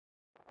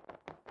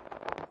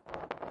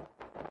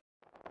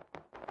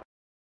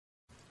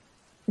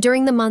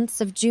During the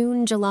months of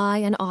June, July,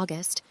 and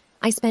August,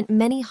 I spent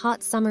many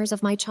hot summers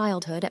of my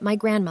childhood at my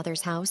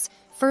grandmother's house,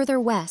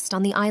 further west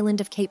on the island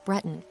of Cape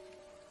Breton.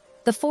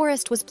 The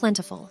forest was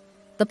plentiful,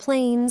 the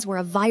plains were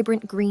a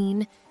vibrant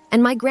green,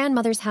 and my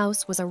grandmother's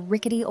house was a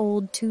rickety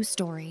old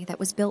two-story that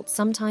was built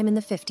sometime in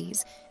the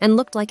 50s and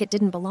looked like it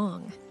didn't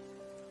belong.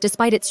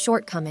 Despite its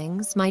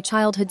shortcomings, my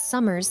childhood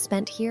summers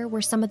spent here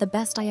were some of the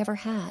best I ever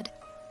had.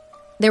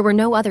 There were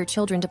no other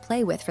children to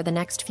play with for the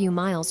next few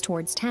miles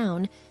towards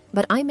town,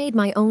 but I made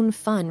my own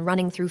fun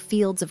running through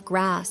fields of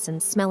grass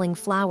and smelling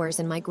flowers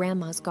in my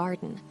grandma's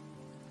garden.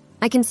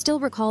 I can still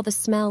recall the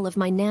smell of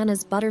my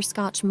Nana's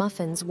butterscotch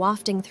muffins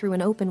wafting through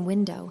an open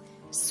window,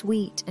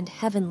 sweet and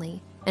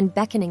heavenly, and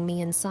beckoning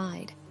me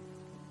inside.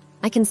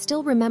 I can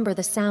still remember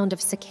the sound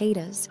of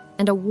cicadas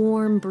and a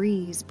warm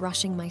breeze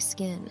brushing my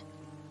skin.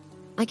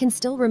 I can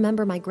still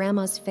remember my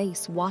grandma's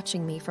face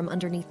watching me from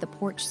underneath the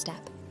porch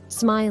step,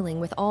 smiling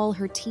with all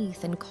her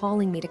teeth and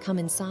calling me to come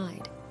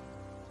inside.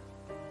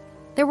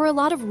 There were a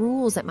lot of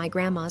rules at my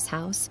grandma's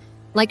house,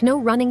 like no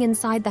running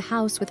inside the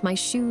house with my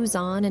shoes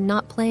on and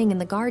not playing in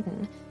the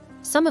garden.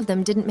 Some of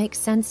them didn't make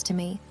sense to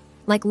me,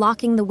 like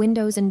locking the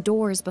windows and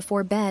doors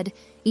before bed,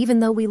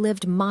 even though we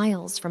lived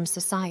miles from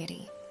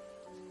society.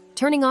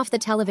 Turning off the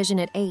television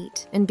at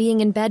 8 and being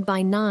in bed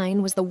by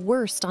 9 was the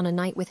worst on a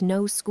night with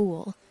no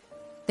school.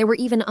 There were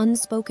even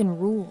unspoken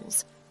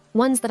rules,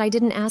 ones that I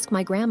didn't ask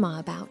my grandma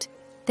about.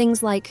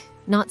 Things like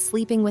not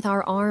sleeping with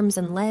our arms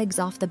and legs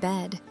off the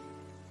bed.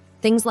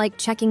 Things like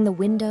checking the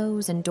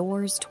windows and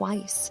doors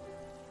twice.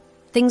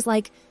 Things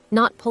like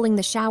not pulling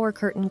the shower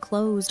curtain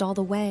closed all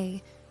the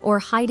way, or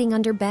hiding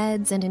under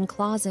beds and in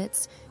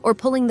closets, or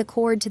pulling the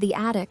cord to the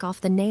attic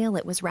off the nail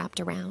it was wrapped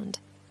around.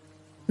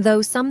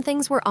 Though some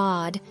things were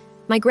odd,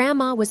 my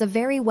grandma was a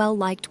very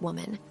well-liked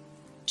woman.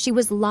 She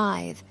was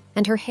lithe,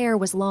 and her hair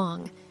was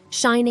long,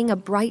 shining a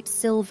bright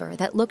silver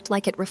that looked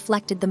like it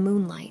reflected the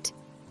moonlight.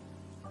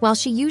 While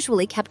she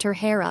usually kept her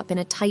hair up in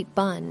a tight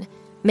bun,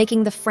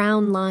 making the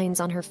frown lines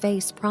on her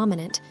face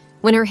prominent,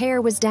 when her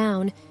hair was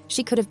down,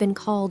 she could have been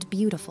called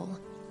beautiful.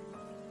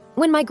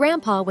 When my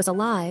grandpa was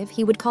alive,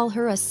 he would call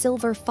her a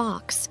silver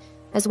fox,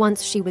 as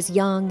once she was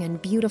young and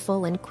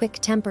beautiful and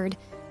quick-tempered,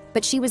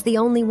 but she was the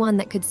only one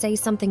that could say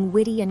something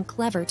witty and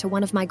clever to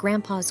one of my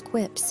grandpa's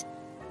quips.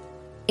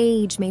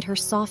 Age made her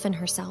soften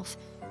herself.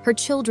 Her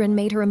children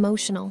made her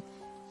emotional.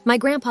 My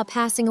grandpa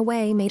passing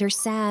away made her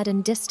sad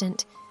and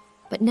distant,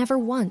 but never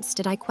once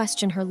did I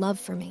question her love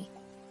for me.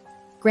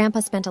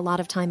 Grandpa spent a lot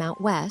of time out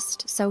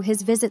west, so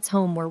his visits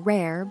home were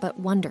rare but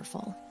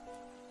wonderful.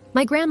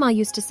 My grandma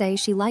used to say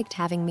she liked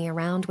having me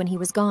around when he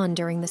was gone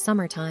during the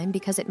summertime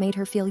because it made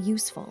her feel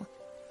useful.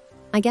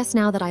 I guess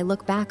now that I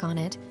look back on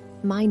it,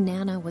 my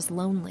Nana was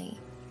lonely.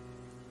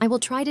 I will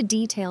try to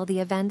detail the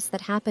events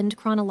that happened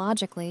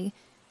chronologically,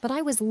 but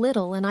I was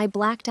little and I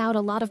blacked out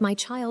a lot of my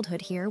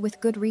childhood here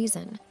with good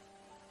reason.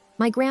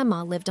 My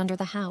grandma lived under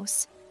the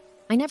house.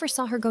 I never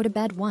saw her go to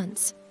bed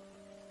once.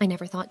 I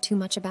never thought too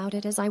much about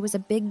it as I was a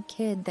big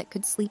kid that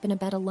could sleep in a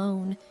bed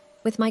alone,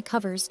 with my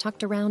covers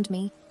tucked around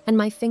me and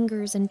my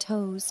fingers and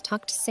toes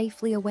tucked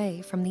safely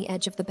away from the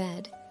edge of the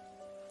bed.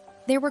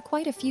 There were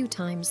quite a few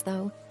times,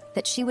 though,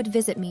 that she would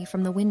visit me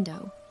from the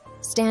window,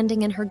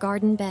 standing in her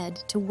garden bed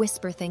to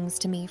whisper things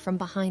to me from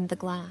behind the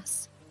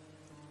glass.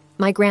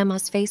 My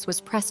grandma's face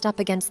was pressed up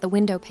against the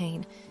window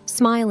pane,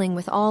 smiling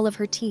with all of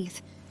her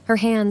teeth, her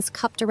hands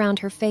cupped around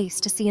her face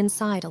to see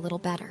inside a little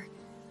better.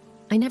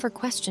 I never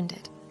questioned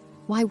it.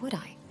 Why would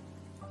I?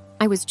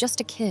 I was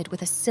just a kid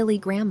with a silly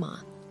grandma.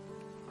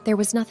 There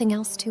was nothing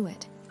else to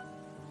it.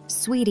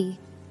 "Sweetie,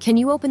 can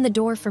you open the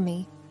door for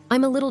me?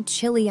 I'm a little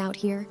chilly out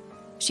here,"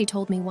 she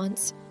told me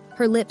once,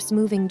 her lips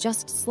moving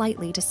just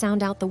slightly to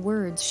sound out the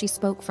words she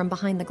spoke from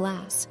behind the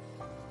glass.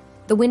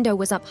 The window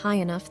was up high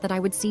enough that I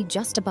would see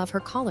just above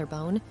her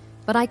collarbone,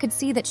 but I could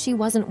see that she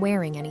wasn't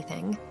wearing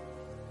anything.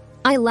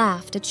 I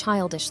laughed a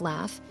childish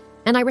laugh,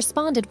 and I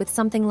responded with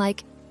something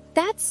like,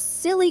 "That's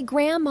silly,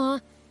 Grandma.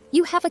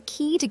 You have a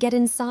key to get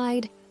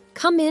inside.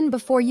 Come in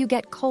before you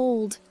get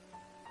cold."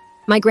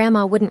 My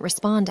grandma wouldn't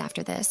respond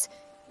after this,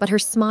 but her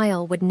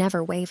smile would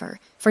never waver,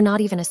 for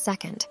not even a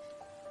second.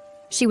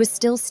 She was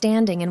still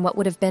standing in what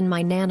would have been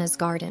my Nana's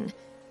garden,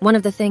 one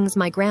of the things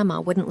my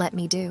grandma wouldn't let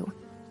me do.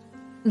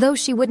 Though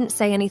she wouldn't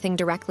say anything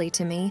directly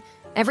to me,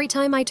 every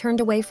time I turned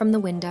away from the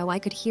window, I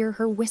could hear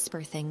her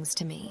whisper things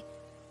to me.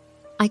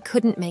 I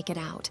couldn't make it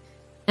out,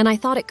 and I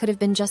thought it could have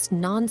been just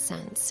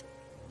nonsense.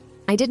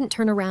 I didn't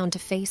turn around to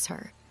face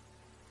her.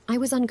 I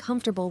was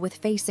uncomfortable with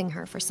facing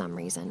her for some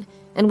reason,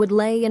 and would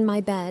lay in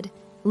my bed,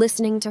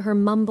 listening to her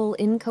mumble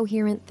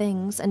incoherent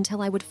things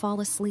until I would fall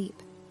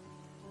asleep.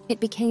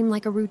 It became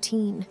like a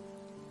routine.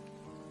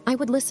 I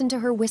would listen to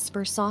her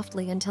whisper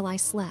softly until I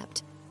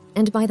slept,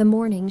 and by the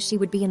morning she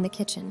would be in the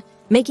kitchen,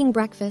 making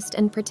breakfast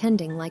and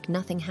pretending like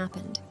nothing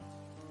happened.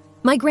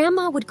 My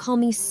grandma would call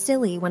me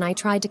silly when I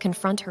tried to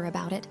confront her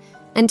about it,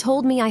 and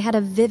told me I had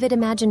a vivid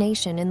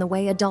imagination in the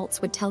way adults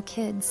would tell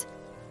kids.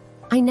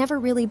 I never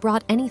really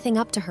brought anything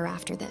up to her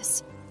after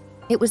this.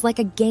 It was like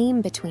a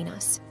game between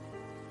us.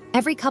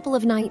 Every couple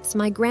of nights,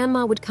 my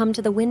grandma would come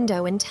to the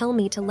window and tell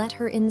me to let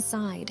her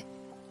inside.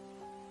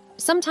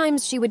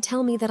 Sometimes she would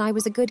tell me that I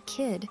was a good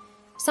kid.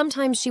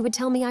 Sometimes she would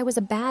tell me I was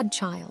a bad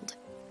child.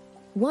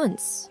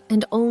 Once,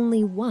 and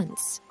only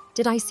once,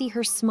 did I see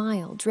her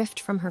smile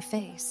drift from her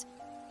face.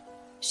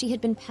 She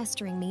had been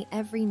pestering me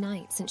every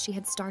night since she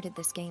had started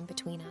this game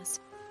between us.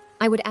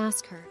 I would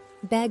ask her,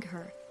 beg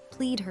her,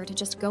 plead her to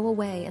just go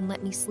away and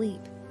let me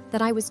sleep,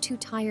 that I was too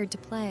tired to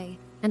play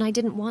and I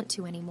didn't want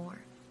to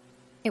anymore.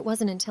 It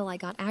wasn't until I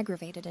got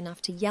aggravated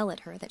enough to yell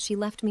at her that she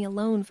left me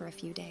alone for a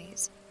few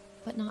days,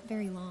 but not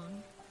very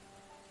long.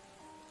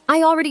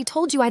 I already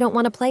told you I don't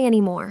want to play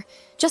anymore.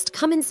 Just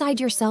come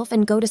inside yourself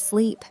and go to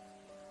sleep.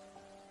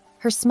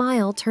 Her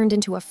smile turned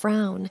into a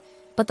frown,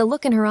 but the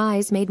look in her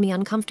eyes made me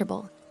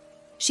uncomfortable.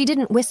 She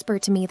didn't whisper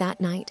to me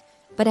that night,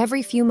 but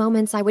every few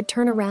moments I would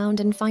turn around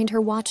and find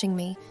her watching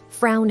me,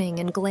 frowning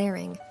and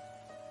glaring.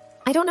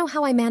 I don't know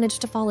how I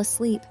managed to fall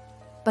asleep,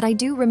 but I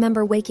do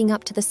remember waking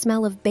up to the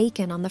smell of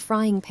bacon on the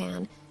frying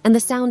pan and the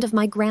sound of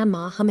my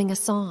grandma humming a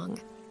song.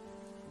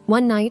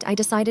 One night, I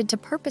decided to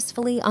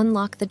purposefully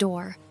unlock the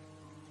door.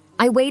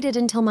 I waited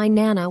until my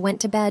Nana went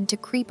to bed to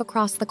creep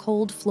across the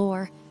cold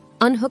floor,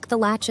 unhook the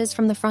latches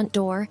from the front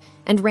door,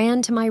 and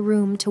ran to my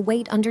room to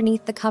wait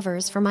underneath the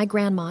covers for my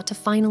grandma to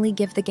finally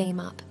give the game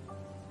up.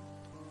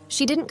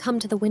 She didn't come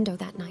to the window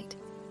that night.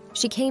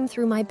 She came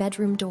through my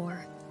bedroom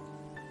door.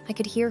 I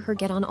could hear her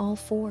get on all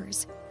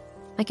fours.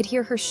 I could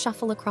hear her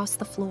shuffle across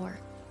the floor.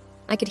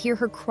 I could hear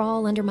her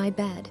crawl under my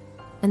bed,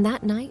 and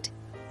that night,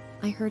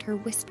 I heard her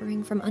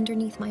whispering from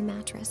underneath my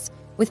mattress,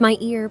 with my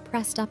ear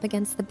pressed up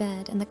against the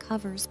bed and the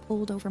covers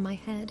pulled over my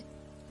head.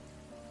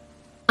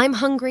 "I'm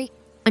hungry.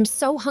 I'm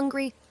so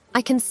hungry.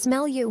 I can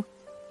smell you."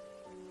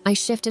 I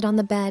shifted on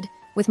the bed,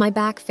 with my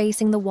back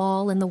facing the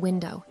wall and the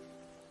window.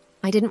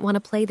 I didn't want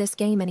to play this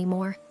game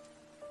anymore.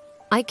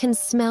 "I can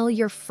smell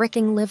your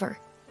fricking liver."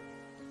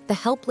 The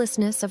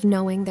helplessness of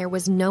knowing there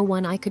was no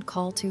one I could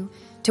call to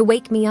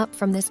wake me up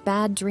from this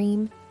bad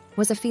dream,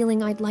 was a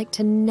feeling I'd like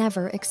to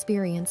never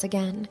experience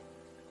again.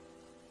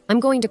 "I'm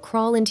going to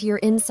crawl into your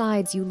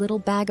insides, you little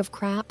bag of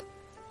crap."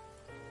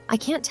 I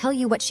can't tell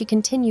you what she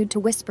continued to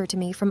whisper to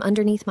me from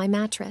underneath my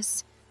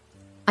mattress.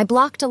 I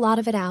blocked a lot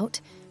of it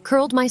out,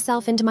 curled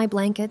myself into my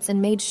blankets,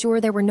 and made sure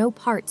there were no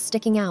parts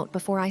sticking out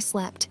before I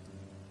slept.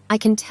 I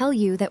can tell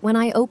you that when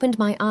I opened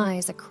my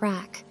eyes a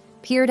crack,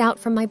 peered out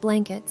from my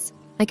blankets,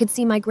 I could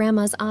see my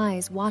grandma's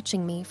eyes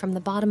watching me from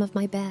the bottom of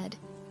my bed.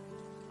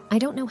 I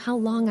don't know how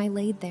long I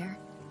laid there,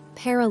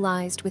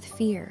 paralyzed with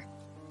fear,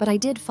 but I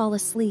did fall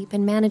asleep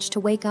and managed to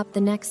wake up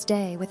the next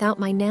day without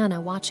my Nana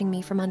watching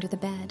me from under the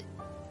bed.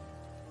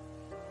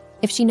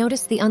 If she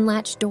noticed the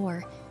unlatched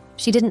door,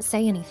 she didn't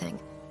say anything.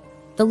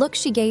 The look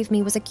she gave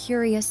me was a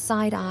curious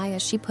side eye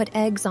as she put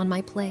eggs on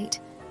my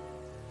plate.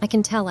 I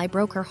can tell I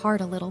broke her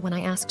heart a little when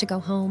I asked to go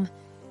home.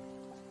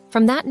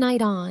 From that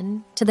night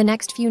on, to the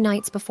next few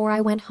nights before I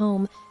went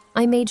home,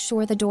 I made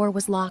sure the door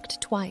was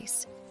locked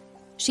twice.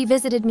 She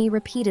visited me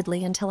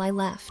repeatedly until I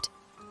left.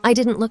 I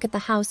didn't look at the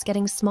house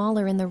getting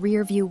smaller in the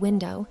rear-view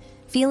window,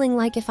 feeling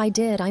like if I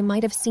did, I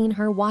might have seen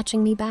her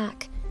watching me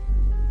back.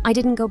 I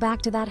didn't go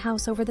back to that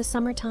house over the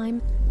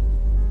summertime.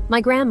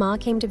 My grandma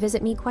came to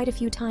visit me quite a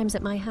few times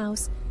at my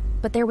house,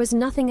 but there was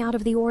nothing out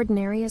of the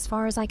ordinary as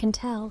far as I can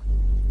tell.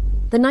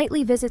 The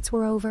nightly visits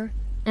were over,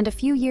 and a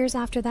few years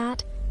after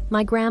that,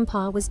 my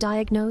grandpa was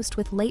diagnosed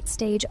with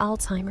late-stage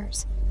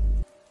Alzheimer's.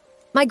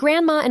 My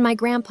grandma and my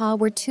grandpa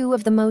were two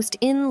of the most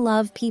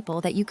in-love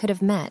people that you could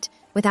have met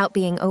without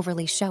being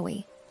overly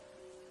showy.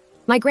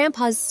 My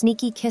grandpa's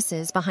sneaky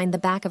kisses behind the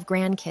back of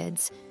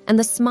grandkids and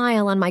the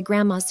smile on my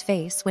grandma's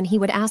face when he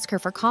would ask her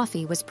for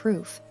coffee was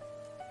proof.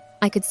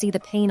 I could see the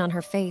pain on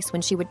her face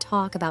when she would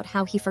talk about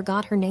how he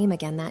forgot her name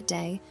again that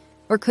day,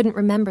 or couldn't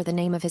remember the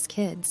name of his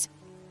kids.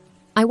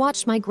 I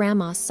watched my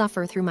grandma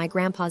suffer through my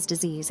grandpa's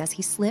disease as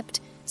he slipped,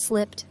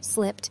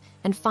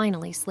 and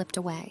finally slipped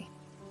away.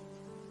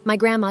 My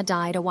grandma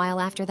died a while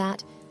after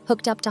that,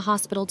 hooked up to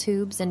hospital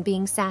tubes and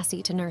being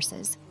sassy to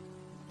nurses.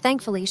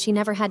 Thankfully, she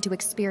never had to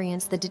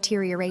experience the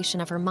deterioration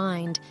of her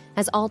mind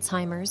as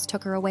Alzheimer's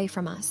took her away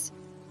from us.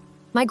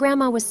 My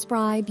grandma was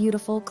spry,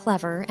 beautiful,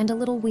 clever, and a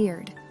little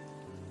weird.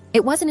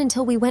 It wasn't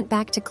until we went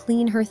back to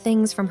clean her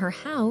things from her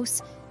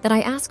house that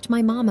I asked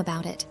my mom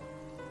about it.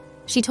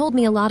 She told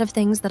me a lot of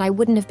things that I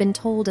wouldn't have been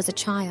told as a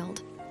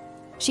child.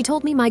 She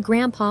told me my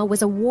grandpa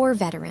was a war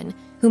veteran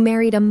who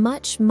married a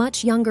much,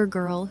 much younger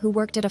girl who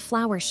worked at a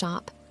flower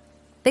shop.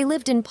 They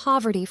lived in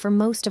poverty for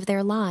most of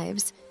their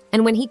lives,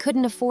 and when he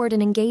couldn't afford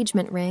an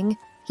engagement ring,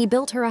 he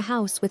built her a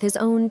house with his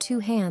own 2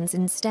 hands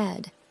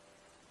instead.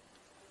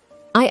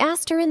 I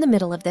asked her in the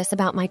middle of this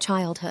about my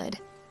childhood.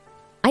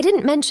 I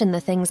didn't mention the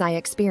things I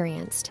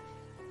experienced.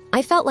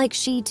 I felt like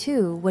she,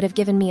 too, would have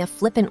given me a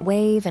flippant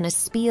wave and a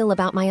spiel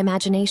about my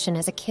imagination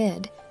as a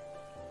kid.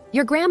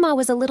 Your grandma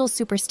was a little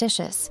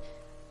superstitious.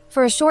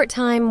 For a short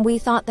time, we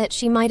thought that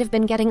she might have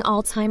been getting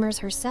Alzheimer's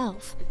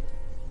herself.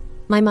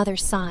 My mother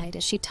sighed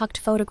as she tucked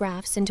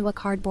photographs into a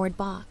cardboard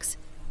box.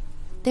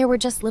 There were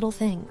just little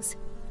things,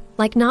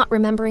 like not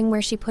remembering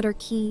where she put her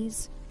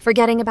keys,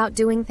 forgetting about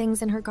doing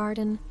things in her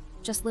garden,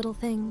 just little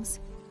things.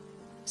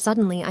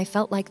 Suddenly, I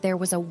felt like there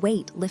was a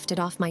weight lifted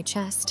off my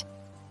chest.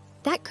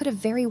 That could have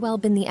very well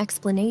been the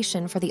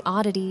explanation for the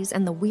oddities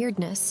and the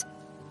weirdness.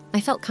 I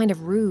felt kind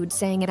of rude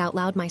saying it out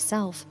loud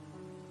myself.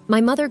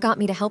 My mother got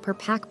me to help her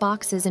pack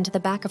boxes into the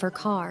back of her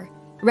car,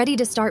 ready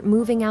to start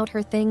moving out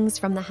her things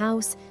from the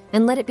house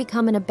and let it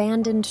become an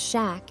abandoned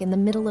shack in the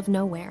middle of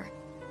nowhere.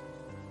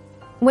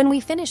 When we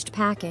finished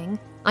packing,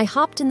 I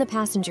hopped in the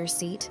passenger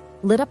seat,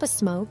 lit up a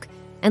smoke,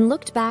 and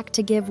looked back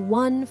to give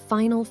one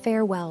final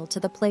farewell to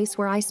the place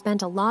where I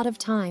spent a lot of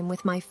time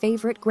with my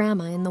favorite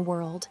grandma in the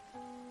world.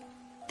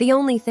 The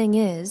only thing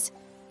is,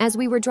 as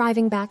we were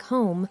driving back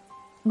home,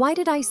 why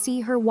did I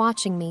see her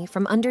watching me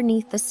from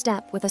underneath the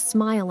step with a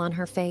smile on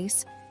her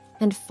face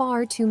and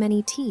far too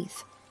many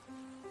teeth?